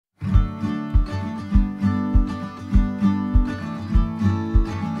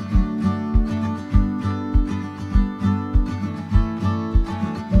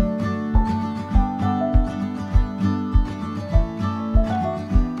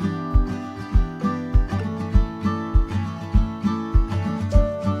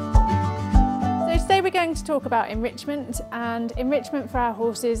going to talk about enrichment, and enrichment for our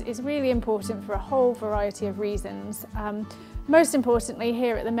horses is really important for a whole variety of reasons. Most importantly,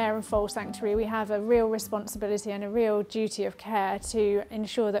 here at the Mare and Foal Sanctuary, we have a real responsibility and a real duty of care to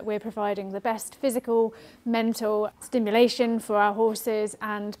ensure that we're providing the best physical, mental stimulation for our horses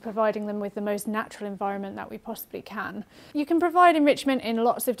and providing them with the most natural environment that we possibly can. You can provide enrichment in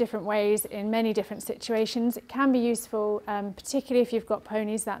lots of different ways in many different situations. It can be useful, particularly if you've got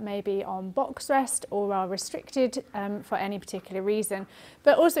ponies that may be on box rest or are restricted for any particular reason.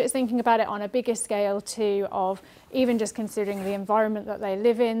 But also it's thinking about it on a bigger scale too, of even just considering the environment that they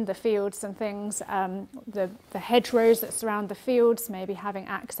live in, the fields and things, the hedgerows that surround the fields, maybe having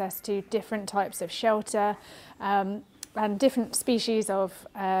access to different types of shelter and different species of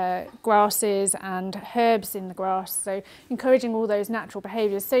grasses and herbs in the grass, so encouraging all those natural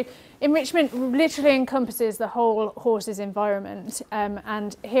behaviours. So enrichment literally encompasses the whole horse's environment,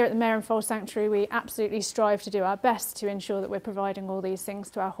 and here at the Mare and Foal Sanctuary we absolutely strive to do our best to ensure that we're providing all these things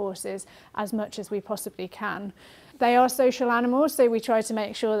to our horses as much as we possibly can. They are social animals, so we try to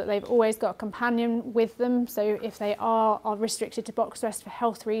make sure that they've always got a companion with them. So if they are restricted to box rest for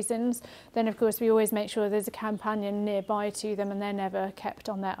health reasons, then of course we always make sure there's a companion nearby to them and they're never kept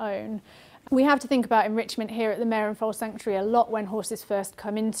on their own. We have to think about enrichment here at the Mare and Foal Sanctuary a lot when horses first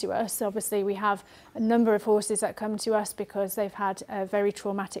come into us. Obviously we have a number of horses that come to us because they've had very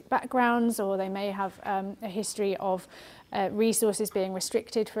traumatic backgrounds, or they may have a history of resources being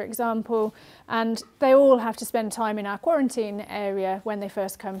restricted, for example, and they all have to spend time in our quarantine area when they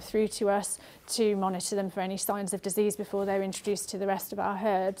first come through to us to monitor them for any signs of disease before they're introduced to the rest of our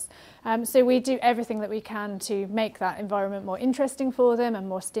herds. So we do everything that we can to make that environment more interesting for them and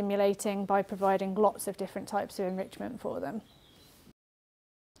more stimulating by providing lots of different types of enrichment for them.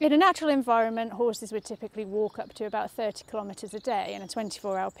 In a natural environment, horses would typically walk up to about 30 kilometres a day in a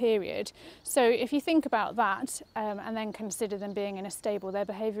 24-hour period. So if you think about that and then consider them being in a stable, their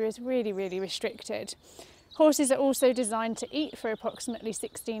behaviour is really, really restricted. Horses are also designed to eat for approximately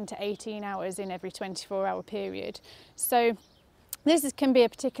 16 to 18 hours in every 24-hour period. So this can be a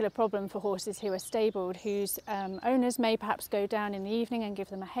particular problem for horses who are stabled, whose owners may perhaps go down in the evening and give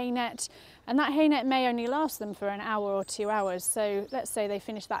them a hay net, and that hay net may only last them for an hour or 2 hours. So let's say they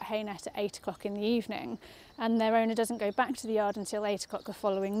finish that hay net at 8 o'clock in the evening and their owner doesn't go back to the yard until 8 o'clock the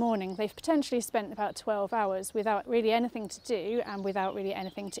following morning. They've potentially spent about 12 hours without really anything to do and without really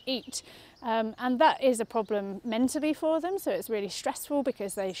anything to eat. And that is a problem mentally for them, so it's really stressful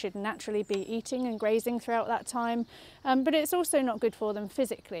because they should naturally be eating and grazing throughout that time, but it's also not good for them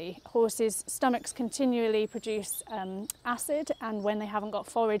physically. Horses' stomachs continually produce acid, and when they haven't got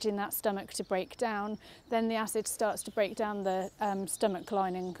forage in that stomach to break down, then the acid starts to break down the stomach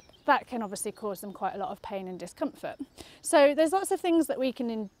lining. That can obviously cause them quite a lot of pain and discomfort. So there's lots of things that we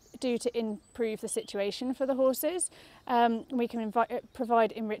can do to improve the situation for the horses. We can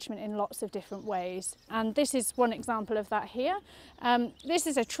provide enrichment in lots of different ways, and this is one example of that here. This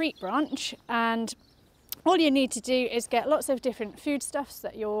is a treat branch, and all you need to do is get lots of different foodstuffs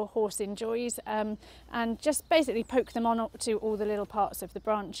that your horse enjoys and just basically poke them on up to all the little parts of the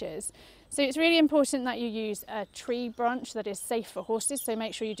branches. So it's really important that you use a tree branch that is safe for horses, so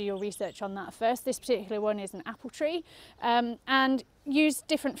make sure you do your research on that first. This particular one is an apple tree, and use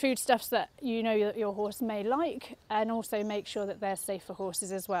different foodstuffs that you know that your horse may like, and also make sure that they're safe for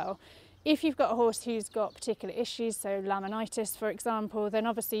horses as well. If you've got a horse who's got particular issues, so laminitis for example, then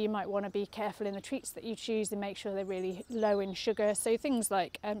obviously you might want to be careful in the treats that you choose and make sure they're really low in sugar. So things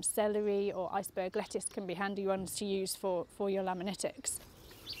like celery or iceberg lettuce can be handy ones to use for your laminitics.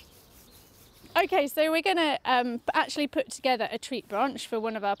 Okay, so we're going to actually put together a treat branch for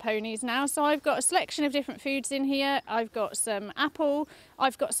one of our ponies now. So I've got a selection of different foods in here. I've got some apple,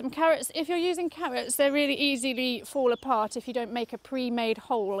 I've got some carrots. If you're using carrots, they really easily fall apart if you don't make a pre-made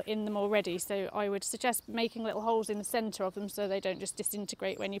hole in them already. So I would suggest making little holes in the centre of them so they don't just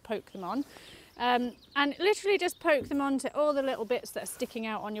disintegrate when you poke them on. And literally just poke them onto all the little bits that are sticking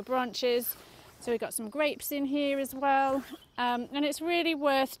out on your branches. So we've got some grapes in here as well, and it's really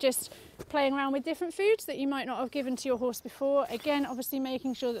worth just playing around with different foods that you might not have given to your horse before. Again, obviously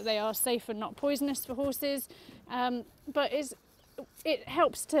making sure that they are safe and not poisonous for horses, but it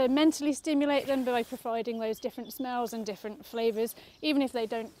helps to mentally stimulate them by providing those different smells and different flavours. Even if they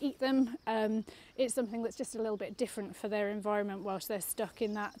don't eat them, it's something that's just a little bit different for their environment whilst they're stuck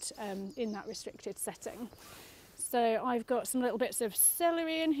in that restricted setting. So I've got some little bits of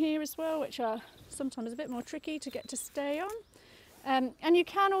celery in here as well, which are sometimes a bit more tricky to get to stay on. And you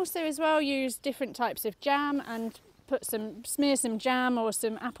can also as well use different types of jam and smear some jam or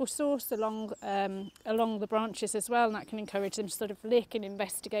some applesauce along the branches as well, and that can encourage them to sort of lick and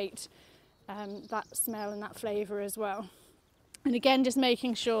investigate that smell and that flavour as well. And again, just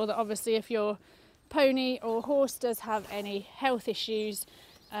making sure that obviously if your pony or horse does have any health issues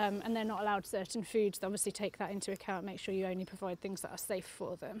and they're not allowed certain foods, obviously take that into account. Make sure you only provide things that are safe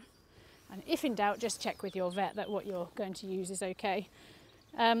for them. And if in doubt, just check with your vet that what you're going to use is okay.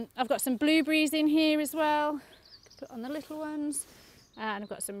 I've got some blueberries in here as well, put on the little ones. And I've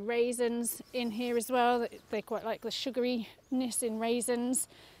got some raisins in here as well. They quite like the sugaryness in raisins.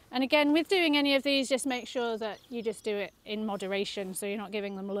 And again, with doing any of these, just make sure that you just do it in moderation, so you're not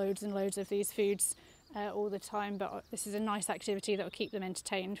giving them loads and loads of these foods all the time. But this is a nice activity that will keep them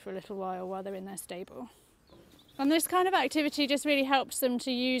entertained for a little while they're in their stable. And this kind of activity just really helps them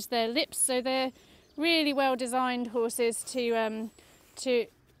to use their lips. So they're really well designed horses to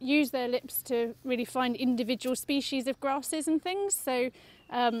use their lips to really find individual species of grasses and things. So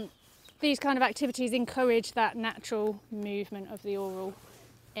these kind of activities encourage that natural movement of the oral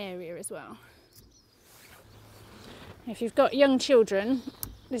area as well. If you've got young children,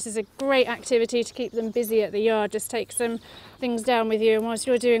 this is a great activity to keep them busy at the yard. Just take some things down with you, and whilst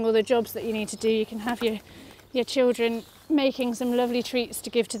you're doing all the jobs that you need to do, you can have your children making some lovely treats to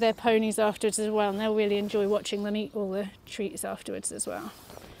give to their ponies afterwards as well, and they'll really enjoy watching them eat all the treats afterwards as well.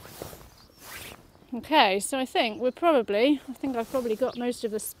 Okay, so I think I've probably got most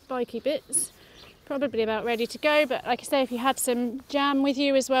of the spiky bits, probably about ready to go. But like I say, if you had some jam with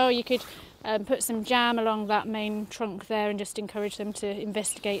you as well, you could put some jam along that main trunk there and just encourage them to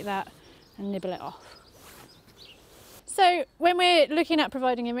investigate that and nibble it off. So when we're looking at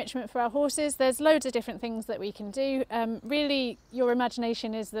providing enrichment for our horses, there's loads of different things that we can do. Really, your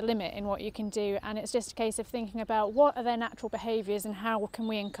imagination is the limit in what you can do, and it's just a case of thinking about what are their natural behaviours and how can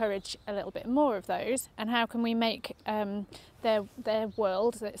we encourage a little bit more of those, and how can we make their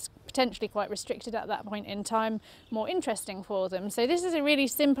world that's potentially quite restricted at that point in time more interesting for them. So this is a really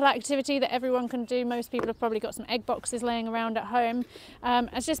simple activity that everyone can do. Most people have probably got some egg boxes laying around at home.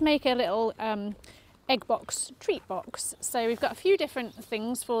 Let's just make a little egg box treat box. So we've got a few different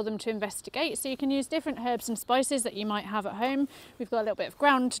things for them to investigate. So you can use different herbs and spices that you might have at home. We've got a little bit of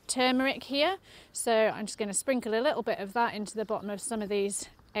ground turmeric here. So I'm just going to sprinkle a little bit of that into the bottom of some of these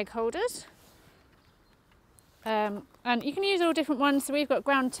egg holders. And you can use all different ones. So we've got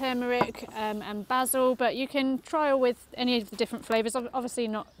ground turmeric and basil, but you can trial with any of the different flavours. Obviously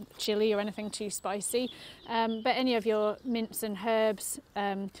not chili or anything too spicy, but any of your mints and herbs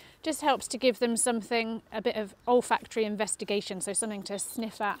just helps to give them a bit of olfactory investigation, so something to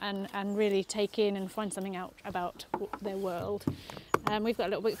sniff at and really take in and find something out about their world. We've got a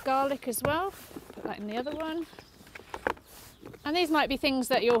little bit of garlic as well, put that in the other one. And these might be things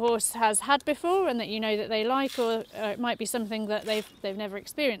that your horse has had before and that you know that they like, or it might be something that they've never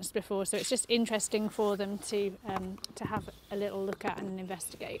experienced before. So it's just interesting for them to have a little look at and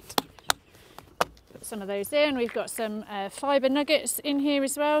investigate. Put some of those in. We've got some fibre nuggets in here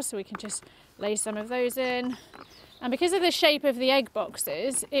as well, so we can just lay some of those in. And because of the shape of the egg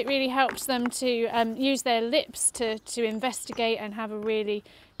boxes, it really helps them to use their lips to investigate and have a really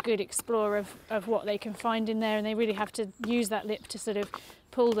good explore of what they can find in there, and they really have to use that lip to sort of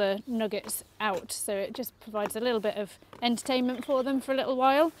pull the nuggets out. So it just provides a little bit of entertainment for them for a little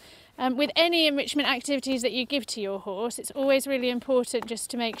while. With any enrichment activities that you give to your horse, it's always really important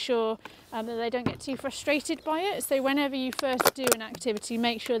just to make sure that they don't get too frustrated by it. So whenever you first do an activity,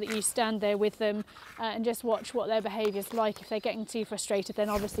 make sure that you stand there with them and just watch what their behaviour's like. If they're getting too frustrated, then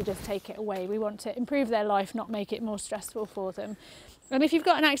obviously just take it away. We want to improve their life, not make it more stressful for them. And if you've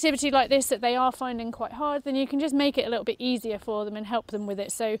got an activity like this that they are finding quite hard, then you can just make it a little bit easier for them and help them with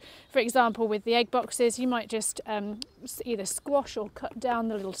it. So, for example, with the egg boxes, you might just either squash or cut down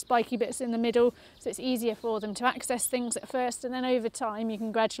the little spiky bits in the middle, so it's easier for them to access things at first, and then over time you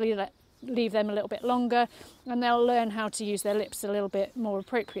can gradually leave them a little bit longer and they'll learn how to use their lips a little bit more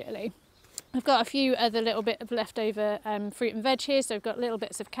appropriately. I've got a few other little bit of leftover fruit and veg here, so I've got little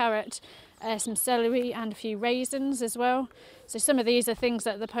bits of carrot, some celery and a few raisins as well. So some of these are things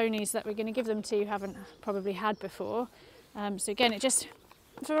that the ponies that we're going to give them to haven't probably had before. So again,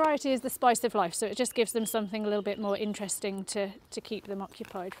 variety is the spice of life, so it just gives them something a little bit more interesting to keep them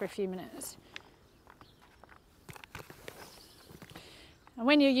occupied for a few minutes. And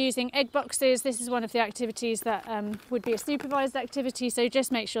when you're using egg boxes, this is one of the activities that would be a supervised activity, so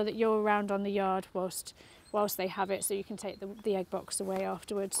just make sure that you're around on the yard whilst they have it, so you can take the egg box away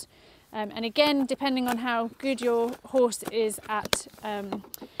afterwards. And again, depending on how good your horse is at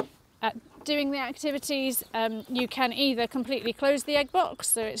doing the activities, you can either completely close the egg box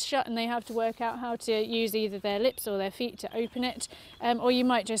so it's shut and they have to work out how to use either their lips or their feet to open it, or you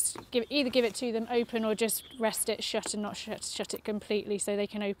might just either give it to them open or just rest it shut and not shut it completely so they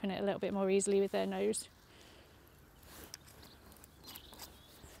can open it a little bit more easily with their nose.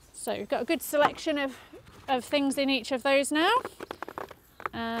 So we've got a good selection of things in each of those now,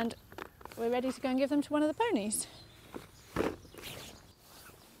 and we're ready to go and give them to one of the ponies.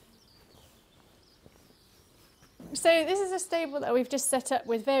 So this is a stable that we've just set up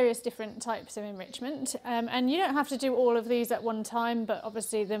with various different types of enrichment, and you don't have to do all of these at one time, but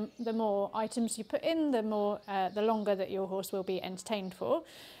obviously the more items you put in, the longer that your horse will be entertained for.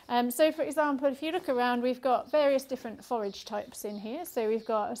 So for example, if you look around, we've got various different forage types in here. So we've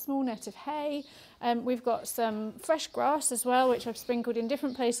got a small net of hay, we've got some fresh grass as well, which I've sprinkled in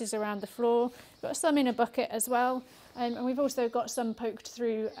different places around the floor. We've got some in a bucket as well. And we've also got some poked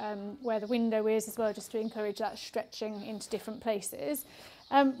through where the window is as well, just to encourage that stretching into different places.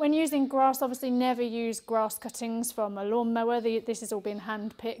 When using grass, obviously never use grass cuttings from a lawnmower. This has all been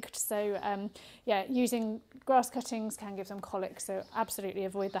hand-picked, so yeah, using grass cuttings can give them colic, so absolutely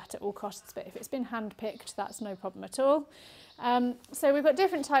avoid that at all costs. But if it's been hand-picked, that's no problem at all. So we've got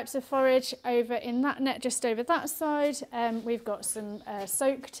different types of forage over in that net just over that side. We've got some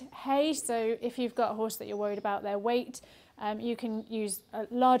soaked hay, so if you've got a horse that you're worried about their weight, you can use a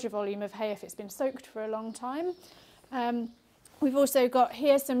larger volume of hay if it's been soaked for a long time. We've also got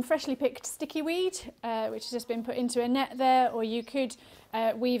here some freshly picked sticky weed, which has just been put into a net there, or you could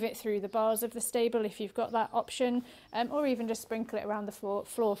weave it through the bars of the stable if you've got that option, or even just sprinkle it around the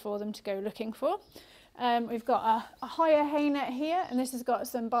floor for them to go looking for. We've got a higher hay net here, and this has got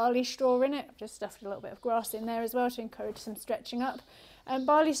some barley straw in it. I've just stuffed a little bit of grass in there as well to encourage some stretching up.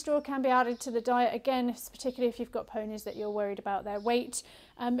 Barley straw can be added to the diet again, particularly if you've got ponies that you're worried about their weight.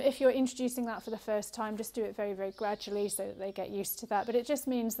 If you're introducing that for the first time, just do it very, very gradually so that they get used to that. But it just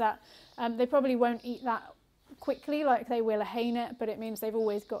means that they probably won't eat that quickly like they will a hay net, but it means they've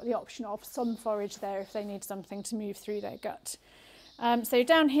always got the option of some forage there if they need something to move through their gut. So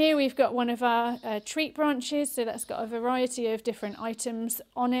down here we've got one of our treat branches, so that's got a variety of different items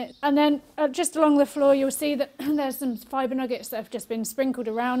on it. And then just along the floor you'll see that there's some fibre nuggets that have just been sprinkled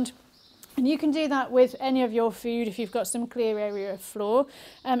around. And you can do that with any of your food if you've got some clear area of floor.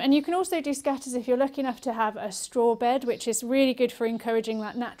 And you can also do scatters if you're lucky enough to have a straw bed, which is really good for encouraging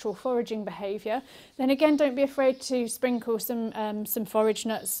that natural foraging behaviour. Then again, don't be afraid to sprinkle some forage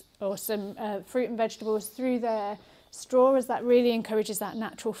nuts or some fruit and vegetables through their straw, as that really encourages that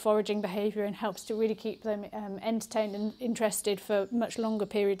natural foraging behaviour and helps to really keep them entertained and interested for much longer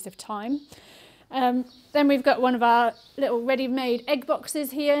periods of time. Then we've got one of our little ready-made egg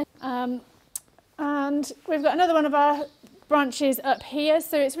boxes here, and we've got another one of our branches up here,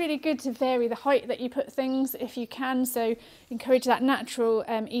 so it's really good to vary the height that you put things if you can, so encourage that natural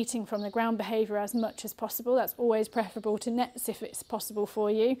eating from the ground behaviour as much as possible. That's always preferable to nets if it's possible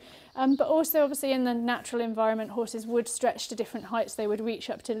for you, but also obviously in the natural environment horses would stretch to different heights. They would reach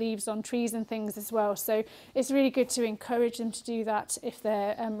up to leaves on trees and things as well, so it's really good to encourage them to do that if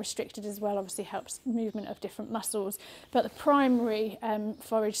they're restricted as well. Obviously helps movement of different muscles, but the primary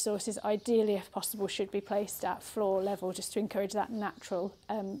forage sources ideally if possible should be placed at floor level just to encourage that natural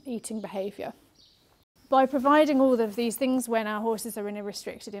eating behaviour. By providing all of these things when our horses are in a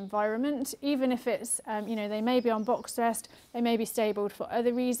restricted environment, even if it's, you know, they may be on box rest, they may be stabled for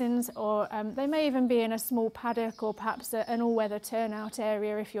other reasons, or they may even be in a small paddock or perhaps an all-weather turnout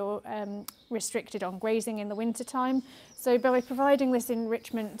area if you're restricted on grazing in the winter time. So by providing this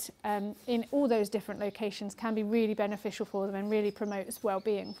enrichment in all those different locations can be really beneficial for them and really promotes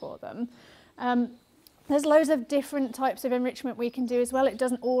well-being for them. There's loads of different types of enrichment we can do as well. It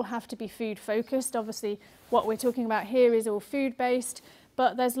doesn't all have to be food focused. Obviously what we're talking about here is all food based,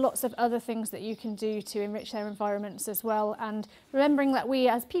 but there's lots of other things that you can do to enrich their environments as well, and remembering that we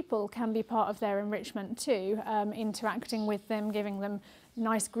as people can be part of their enrichment too, interacting with them, giving them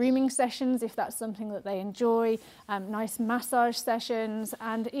nice grooming sessions if that's something that they enjoy, nice massage sessions,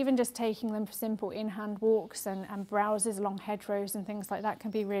 and even just taking them for simple in-hand walks and browses along hedgerows and things like that can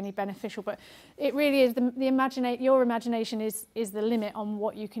be really beneficial. But it really is your imagination is the limit on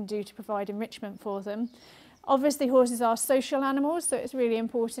what you can do to provide enrichment for them. Obviously horses are social animals, so it's really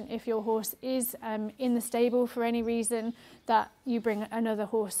important if your horse is in the stable for any reason that you bring another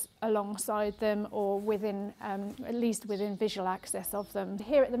horse alongside them, or within, at least within visual access of them.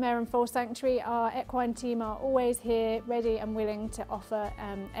 Here at the Mare and Foal Sanctuary, our equine team are always here, ready and willing to offer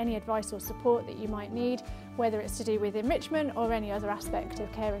any advice or support that you might need, whether it's to do with enrichment or any other aspect of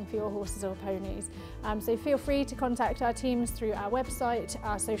caring for your horses or ponies. So feel free to contact our teams through our website,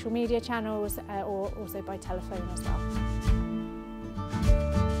 our social media channels, or also by telephone as well.